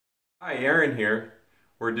Hi, Aaron here.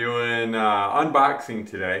 We're doing unboxing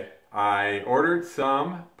today. I ordered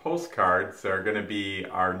some postcards that are going to be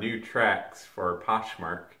our new tracks for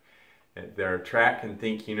Poshmark. They're track and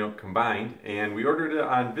thank you note combined, and we ordered it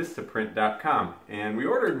on Vistaprint.com. And we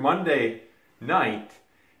ordered Monday night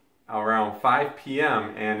around 5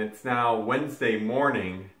 p.m. and it's now Wednesday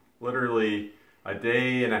morning, literally a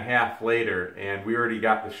day and a half later, and we already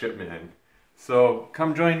got the shipment in. So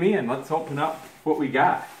come join me and let's open up what we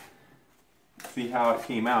got. See how it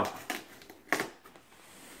came out.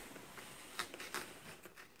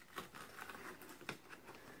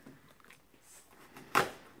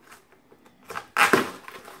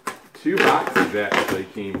 Two boxes actually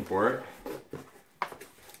came for it.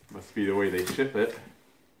 Must be the way they ship it.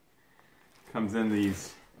 Comes in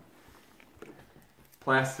these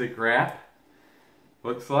plastic wrap.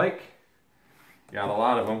 Looks like. Got a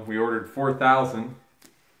lot of them. We ordered 4,000.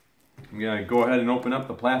 I'm going to go ahead and open up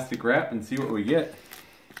the plastic wrap and see what we get.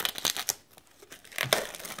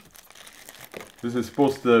 This is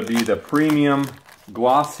supposed to be the premium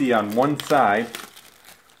glossy on one side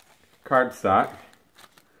cardstock.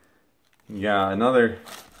 You got another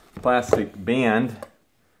plastic band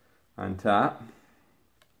on top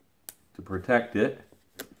to protect it.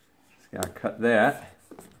 Just got to cut that.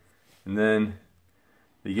 And then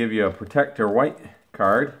they give you a protector white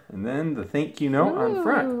card and then the thank you note on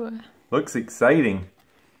front. Looks exciting.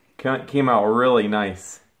 Came out really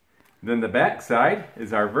nice. Then the back side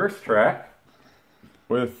is our verse track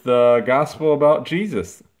with the gospel about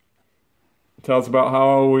Jesus. It tells about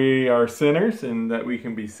how we are sinners and that we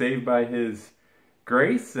can be saved by His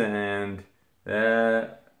grace, and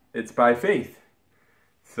that it's by faith.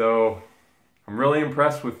 So I'm really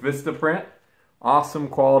impressed with Vistaprint. Awesome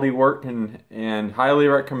quality work, and highly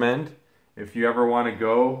recommend if you ever want to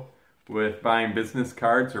go with buying business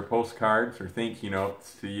cards or postcards or thank you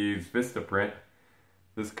notes to use Vistaprint.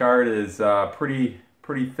 This card is pretty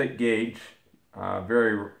thick gauge,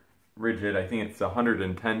 very rigid. I think it's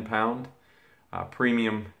 110 pound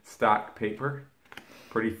premium stock paper.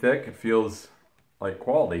 Pretty thick. It feels like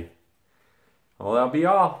quality. Well, that'll be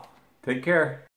all. Take care.